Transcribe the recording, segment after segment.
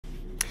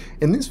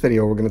In this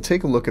video, we're going to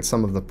take a look at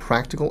some of the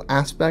practical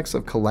aspects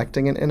of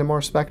collecting an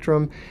NMR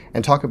spectrum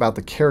and talk about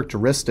the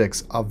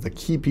characteristics of the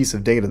key piece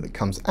of data that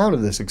comes out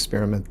of this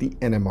experiment, the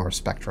NMR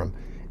spectrum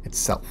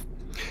itself.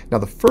 Now,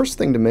 the first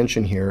thing to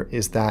mention here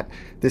is that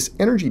this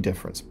energy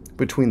difference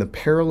between the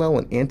parallel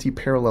and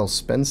anti-parallel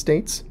spin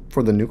states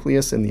for the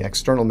nucleus in the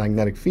external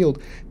magnetic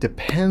field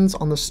depends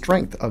on the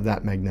strength of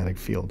that magnetic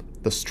field.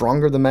 The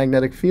stronger the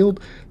magnetic field,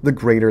 the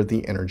greater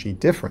the energy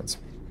difference.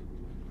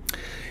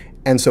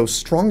 And so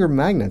stronger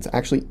magnets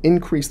actually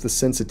increase the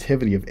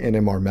sensitivity of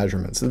NMR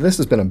measurements. So this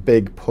has been a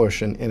big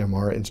push in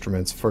NMR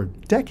instruments for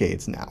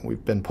decades now.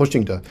 We've been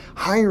pushing to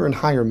higher and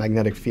higher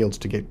magnetic fields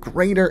to get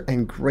greater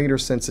and greater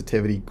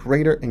sensitivity,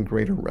 greater and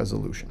greater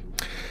resolution.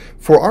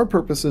 For our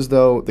purposes,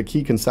 though, the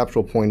key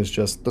conceptual point is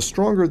just the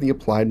stronger the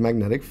applied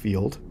magnetic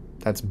field,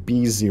 that's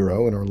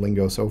B0 in our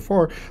lingo so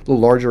far, the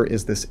larger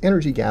is this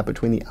energy gap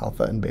between the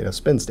alpha and beta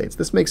spin states.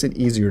 This makes it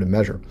easier to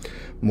measure,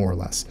 more or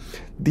less.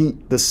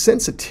 The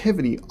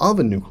sensitivity of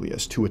a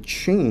nucleus to a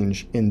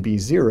change in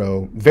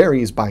B0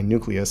 varies by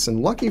nucleus,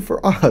 and lucky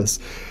for us,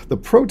 the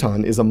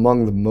proton is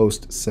among the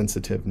most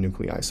sensitive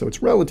nuclei, so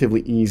it's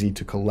relatively easy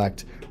to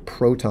collect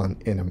proton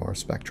NMR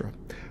spectra.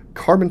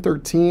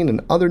 Carbon-13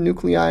 and other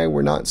nuclei,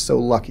 we're not so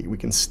lucky. We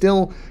can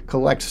still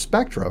collect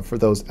spectra for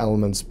those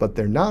elements, but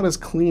they're not as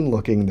clean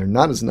looking, they're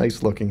not as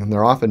nice looking, and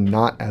they're often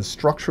not as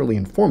structurally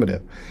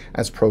informative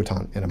as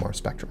proton NMR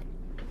spectra.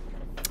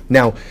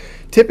 Now,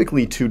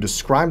 typically to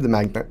describe the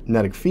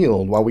magnetic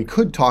field, while we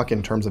could talk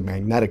in terms of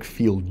magnetic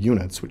field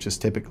units, which is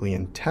typically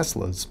in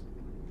Teslas,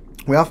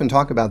 we often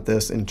talk about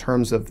this in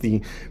terms of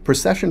the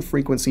precession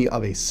frequency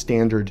of a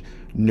standard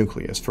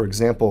nucleus. For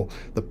example,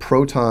 the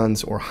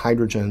protons or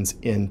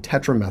hydrogens in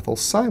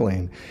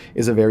tetramethylsilane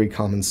is a very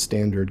common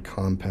standard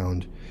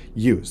compound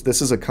used.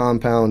 This is a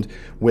compound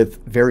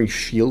with very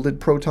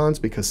shielded protons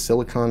because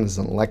silicon is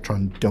an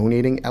electron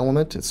donating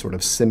element. It's sort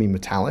of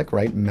semi-metallic,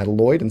 right,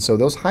 metalloid, and so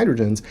those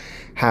hydrogens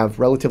have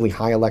relatively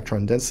high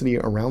electron density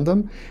around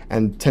them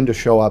and tend to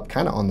show up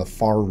kind of on the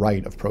far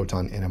right of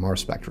proton NMR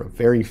spectra.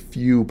 Very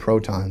few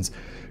protons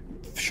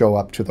show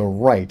up to the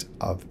right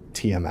of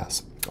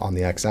TMS on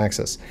the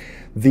x-axis.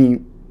 The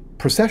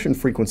precession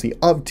frequency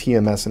of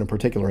TMS in a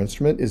particular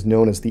instrument is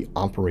known as the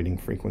operating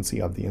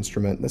frequency of the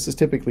instrument. This is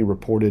typically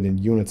reported in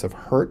units of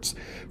hertz,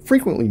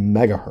 frequently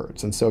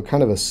megahertz, and so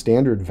kind of a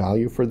standard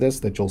value for this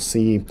that you'll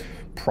see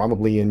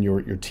probably in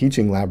your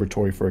teaching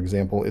laboratory, for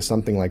example, is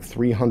something like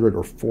 300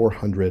 or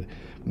 400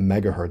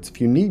 megahertz.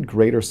 If you need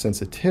greater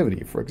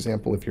sensitivity, for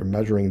example, if you're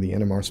measuring the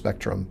NMR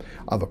spectrum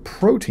of a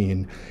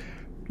protein,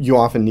 you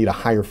often need a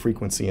higher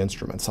frequency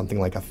instrument. Something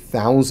like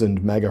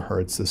 1,000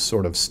 megahertz is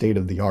sort of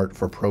state-of-the-art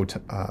for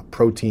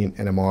protein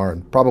NMR,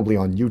 and probably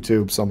on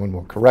YouTube someone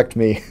will correct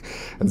me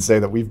and say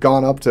that we've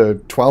gone up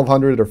to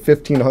 1,200 or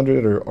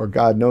 1,500 or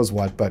God knows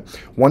what, but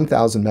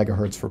 1,000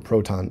 megahertz for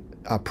protein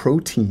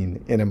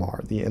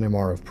NMR, the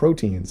NMR of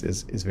proteins,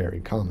 is very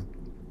common.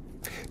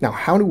 Now,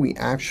 how do we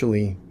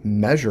actually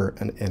measure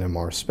an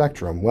NMR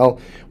spectrum? Well,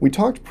 we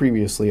talked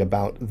previously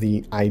about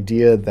the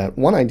idea that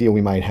one idea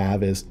we might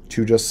have is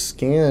to just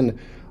scan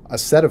a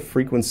set of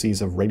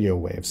frequencies of radio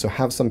waves. So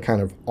have some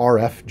kind of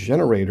RF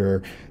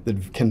generator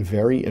that can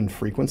vary in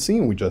frequency,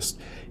 and we just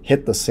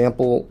hit the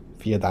sample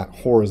via that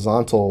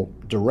horizontal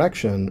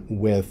direction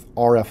with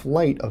RF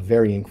light of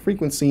varying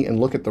frequency and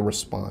look at the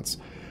response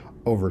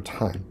over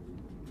time.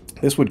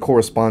 This would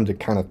correspond to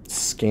kind of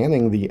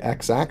scanning the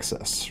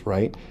x-axis,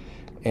 right?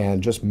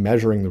 And just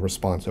measuring the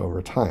response over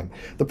time.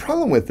 The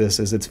problem with this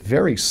is it's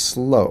very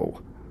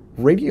slow.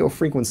 Radio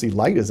frequency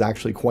light is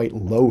actually quite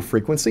low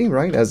frequency,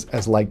 right?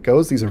 As light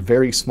goes, these are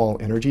very small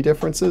energy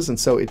differences, and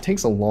so it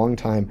takes a long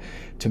time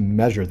to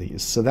measure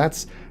these. So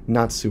that's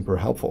not super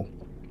helpful.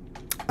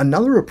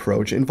 Another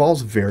approach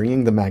involves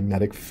varying the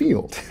magnetic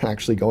field,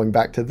 actually going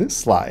back to this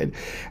slide,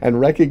 and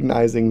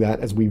recognizing that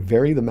as we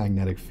vary the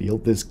magnetic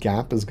field, this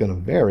gap is going to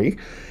vary.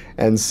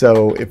 And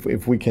so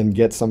if we can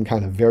get some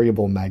kind of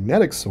variable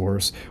magnetic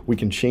source, we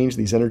can change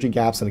these energy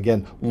gaps and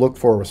again, look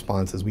for a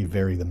response as we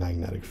vary the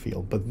magnetic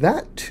field. But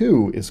that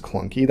too is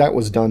clunky. That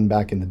was done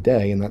back in the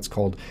day, and that's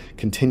called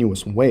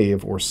continuous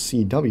wave or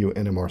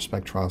CW-NMR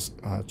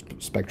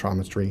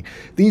spectrometry.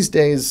 These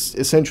days,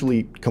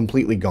 essentially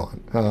completely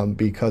gone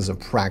because of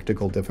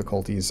practical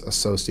difficulties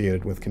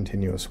associated with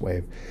continuous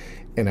wave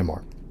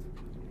NMR.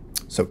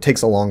 So it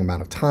takes a long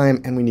amount of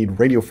time, and we need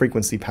radio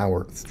frequency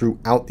power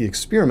throughout the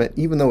experiment,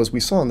 even though, as we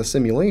saw in the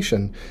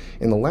simulation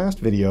in the last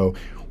video,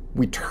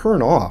 we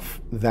turn off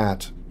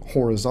that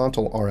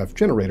horizontal RF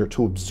generator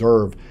to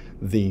observe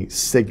the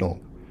signal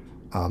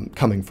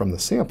coming from the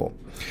sample.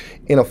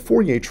 In a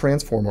Fourier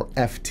transform or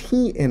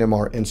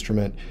FT-NMR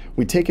instrument,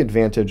 we take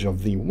advantage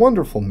of the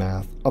wonderful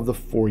math of the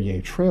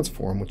Fourier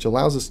transform, which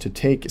allows us to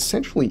take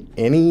essentially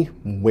any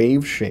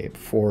wave shape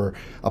for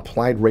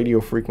applied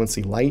radio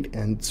frequency light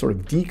and sort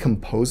of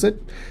decompose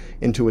it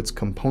into its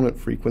component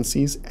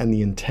frequencies and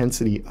the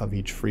intensity of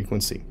each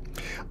frequency.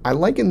 I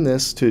liken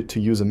this, to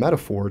use a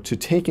metaphor, to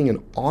taking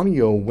an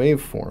audio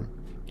waveform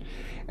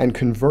and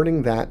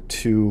converting that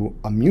to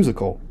a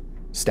musical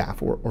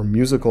staff or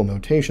musical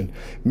notation.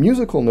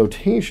 Musical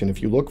notation,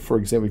 if you look, for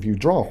example, if you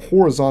draw a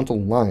horizontal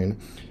line,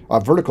 a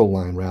vertical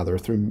line rather,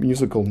 through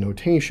musical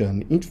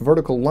notation, each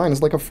vertical line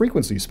is like a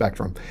frequency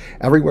spectrum.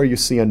 Everywhere you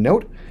see a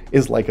note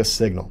is like a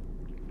signal.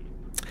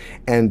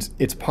 And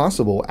it's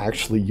possible,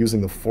 actually,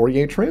 using the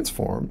Fourier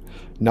transform,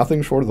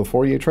 nothing short of the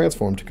Fourier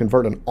transform, to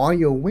convert an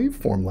audio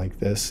waveform like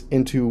this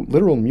into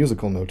literal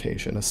musical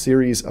notation, a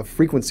series of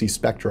frequency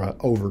spectra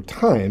over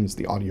time as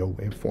the audio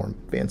waveform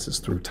advances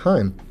through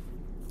time.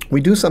 We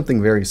do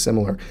something very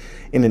similar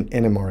in an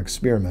NMR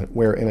experiment,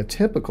 where in a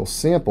typical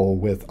sample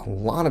with a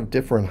lot of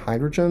different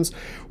hydrogens,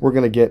 we're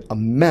going to get a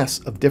mess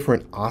of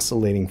different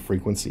oscillating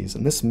frequencies.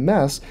 And this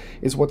mess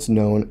is what's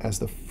known as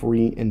the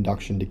free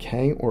induction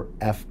decay, or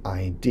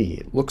FID.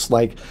 It looks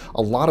like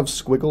a lot of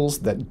squiggles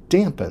that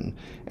dampen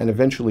and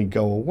eventually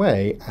go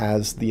away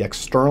as the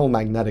external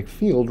magnetic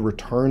field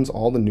returns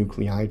all the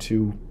nuclei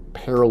to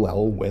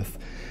parallel with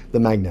the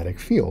magnetic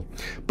field.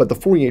 But the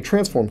Fourier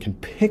transform can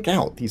pick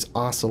out these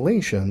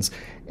oscillations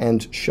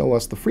and show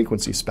us the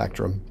frequency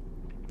spectrum,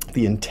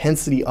 the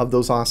intensity of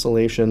those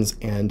oscillations,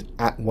 and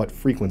at what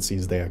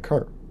frequencies they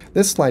occur.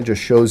 This slide just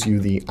shows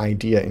you the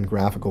idea in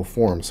graphical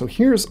form. So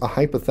here's a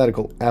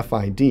hypothetical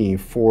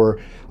FID for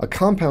a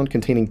compound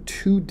containing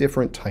two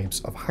different types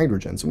of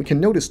hydrogens. And we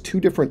can notice two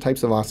different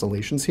types of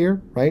oscillations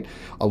here, right?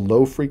 A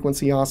low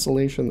frequency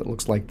oscillation that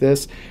looks like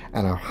this,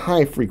 and a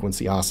high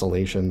frequency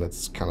oscillation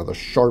that's kind of the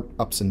sharp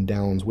ups and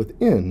downs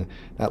within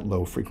that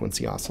low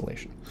frequency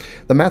oscillation.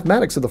 The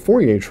mathematics of the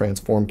Fourier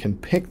transform can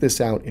pick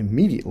this out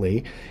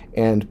immediately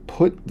and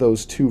put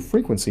those two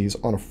frequencies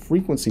on a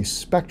frequency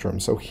spectrum.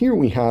 So here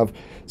we have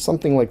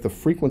something like the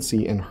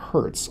frequency in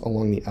hertz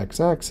along the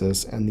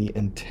x-axis and the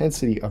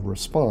intensity of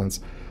response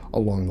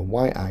along the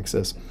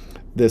y-axis.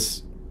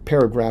 This pair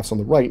of graphs on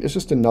the right is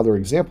just another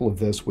example of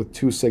this with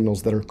two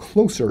signals that are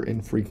closer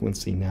in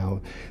frequency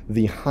now.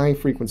 The high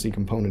frequency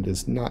component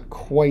is not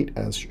quite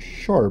as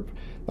sharp.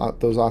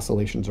 Those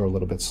oscillations are a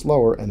little bit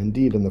slower, and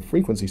indeed in the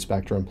frequency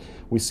spectrum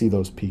we see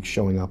those peaks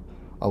showing up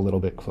a little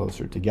bit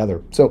closer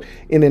together. So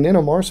in an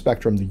NMR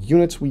spectrum, the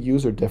units we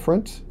use are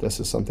different. This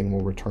is something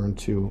we'll return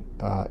to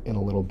in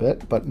a little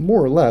bit, but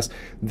more or less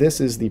this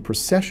is the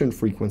precession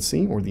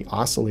frequency, or the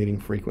oscillating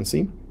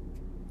frequency,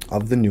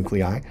 of the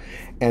nuclei.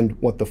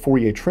 And what the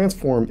Fourier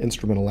transform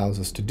instrument allows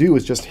us to do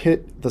is just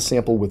hit the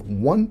sample with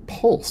one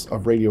pulse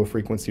of radio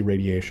frequency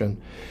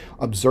radiation,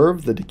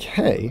 observe the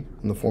decay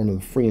in the form of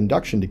the free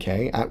induction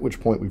decay, at which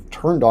point we've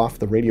turned off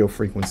the radio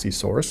frequency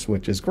source,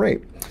 which is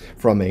great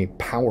from a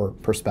power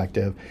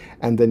perspective,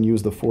 and then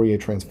use the Fourier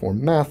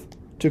transform math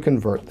to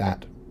convert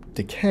that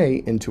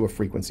decay into a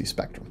frequency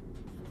spectrum.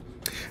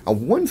 Now,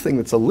 one thing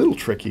that's a little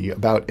tricky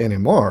about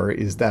NMR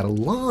is that a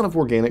lot of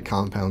organic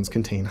compounds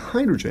contain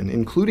hydrogen,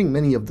 including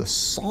many of the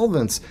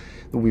solvents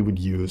that we would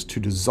use to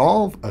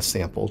dissolve a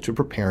sample to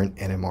prepare an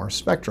NMR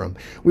spectrum.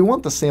 We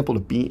want the sample to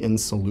be in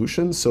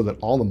solution so that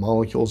all the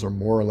molecules are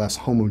more or less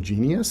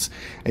homogeneous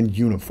and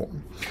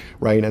uniform,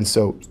 right? And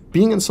so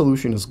being in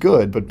solution is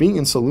good, but being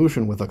in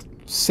solution with a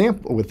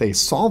sample with a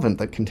solvent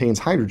that contains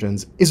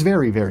hydrogens is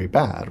very, very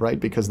bad, right?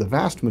 Because the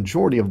vast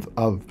majority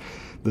of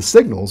the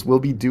signals will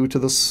be due to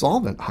the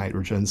solvent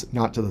hydrogens,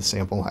 not to the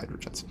sample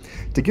hydrogens.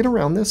 To get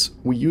around this,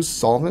 we use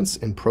solvents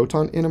in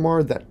proton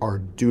NMR that are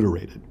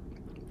deuterated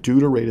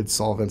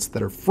solvents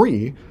that are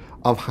free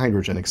of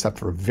hydrogen, except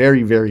for a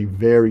very, very,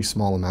 very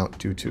small amount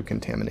due to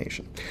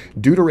contamination.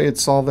 Deuterated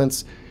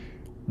solvents,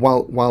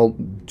 while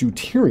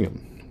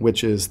deuterium,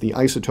 which is the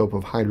isotope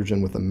of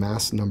hydrogen with a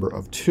mass number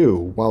of 2,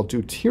 while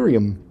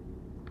deuterium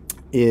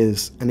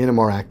is an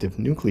NMR active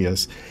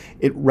nucleus,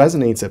 it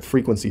resonates at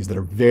frequencies that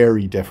are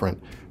very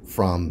different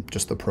from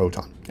just the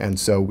proton. And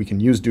so we can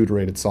use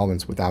deuterated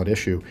solvents without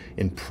issue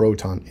in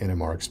proton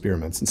NMR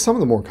experiments. And some of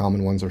the more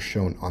common ones are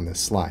shown on this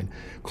slide.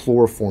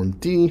 Chloroform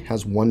D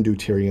has 1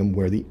 deuterium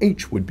where the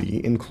H would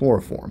be in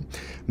chloroform.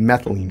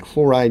 Methylene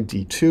chloride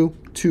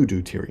D2, 2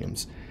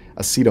 deuteriums.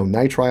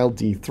 Acetonitrile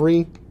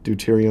D3,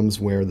 deuteriums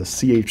where the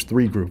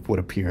CH3 group would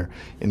appear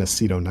in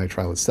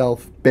acetonitrile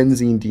itself.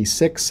 Benzene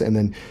D6, and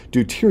then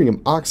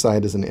deuterium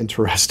oxide is an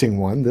interesting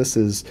one. This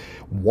is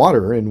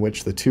water in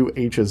which the 2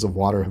 H's of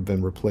water have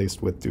been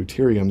replaced with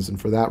deuteriums, and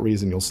for that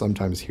reason you'll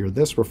sometimes hear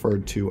this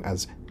referred to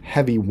as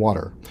heavy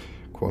water,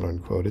 quote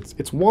unquote.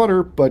 It's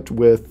water, but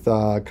with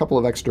a couple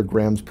of extra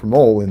grams per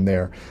mole in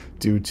there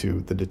due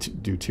to the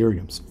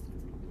deuteriums.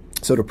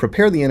 So to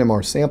prepare the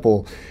NMR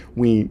sample,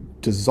 we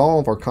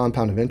dissolve our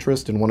compound of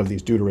interest in one of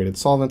these deuterated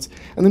solvents,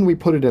 and then we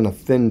put it in a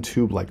thin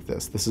tube like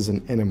this. This is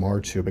an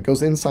NMR tube. It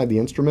goes inside the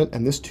instrument,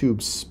 and this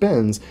tube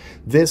spins.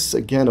 This,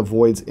 again,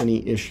 avoids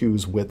any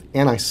issues with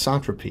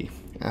anisotropy,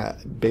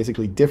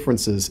 basically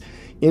differences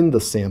in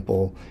the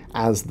sample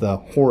as the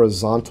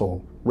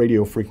horizontal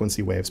radio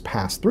frequency waves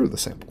pass through the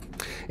sample.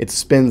 It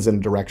spins in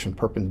a direction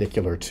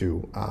perpendicular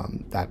to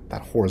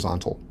that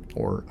horizontal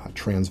or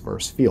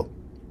transverse field.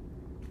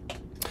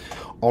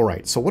 All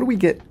right, so what do we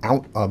get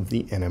out of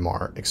the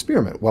NMR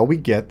experiment? Well, we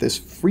get this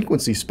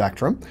frequency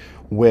spectrum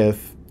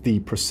with the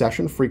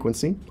precession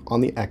frequency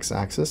on the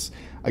x-axis.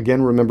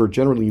 Again, remember,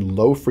 generally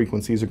low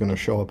frequencies are going to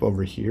show up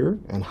over here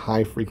and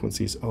high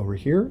frequencies over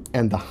here.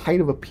 And the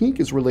height of a peak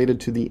is related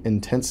to the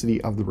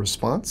intensity of the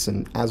response.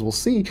 And as we'll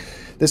see,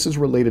 this is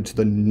related to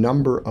the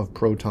number of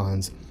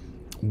protons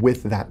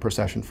with that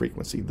precession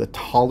frequency. The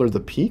taller the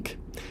peak,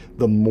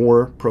 the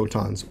more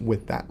protons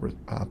with that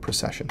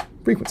precession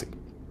frequency.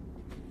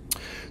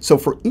 So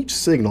for each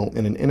signal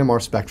in an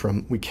NMR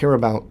spectrum, we care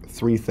about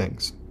three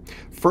things.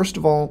 First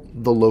of all,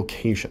 the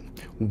location.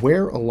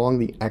 Where along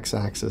the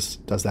x-axis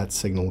does that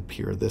signal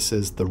appear? This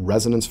is the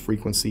resonance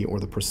frequency or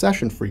the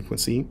precession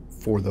frequency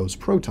for those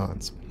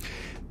protons.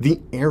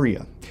 The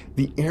area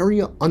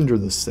under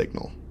the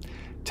signal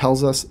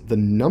tells us the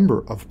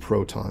number of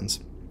protons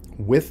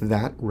with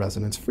that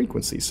resonance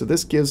frequency. So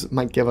this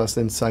might give us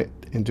insight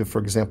into, for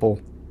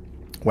example,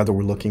 whether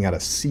we're looking at a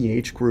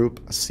CH group,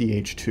 a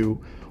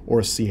CH2, or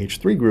a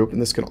CH3 group,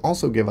 and this can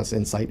also give us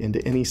insight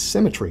into any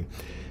symmetry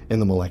in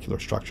the molecular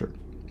structure.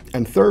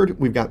 And third,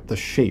 we've got the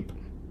shape.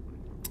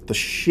 The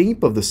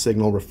shape of the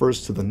signal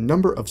refers to the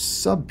number of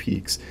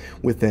subpeaks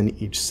within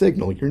each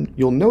signal.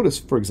 You'll notice,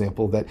 for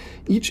example, that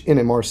each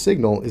NMR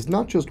signal is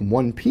not just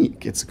one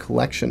peak. It's a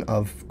collection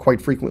of,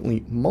 quite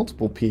frequently,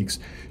 multiple peaks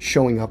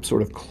showing up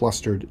sort of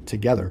clustered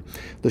together.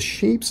 The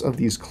shapes of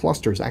these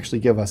clusters actually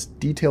give us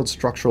detailed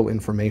structural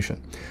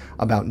information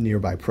about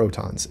nearby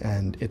protons,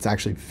 and it's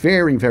actually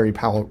very, very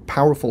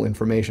powerful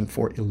information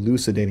for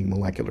elucidating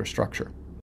molecular structure.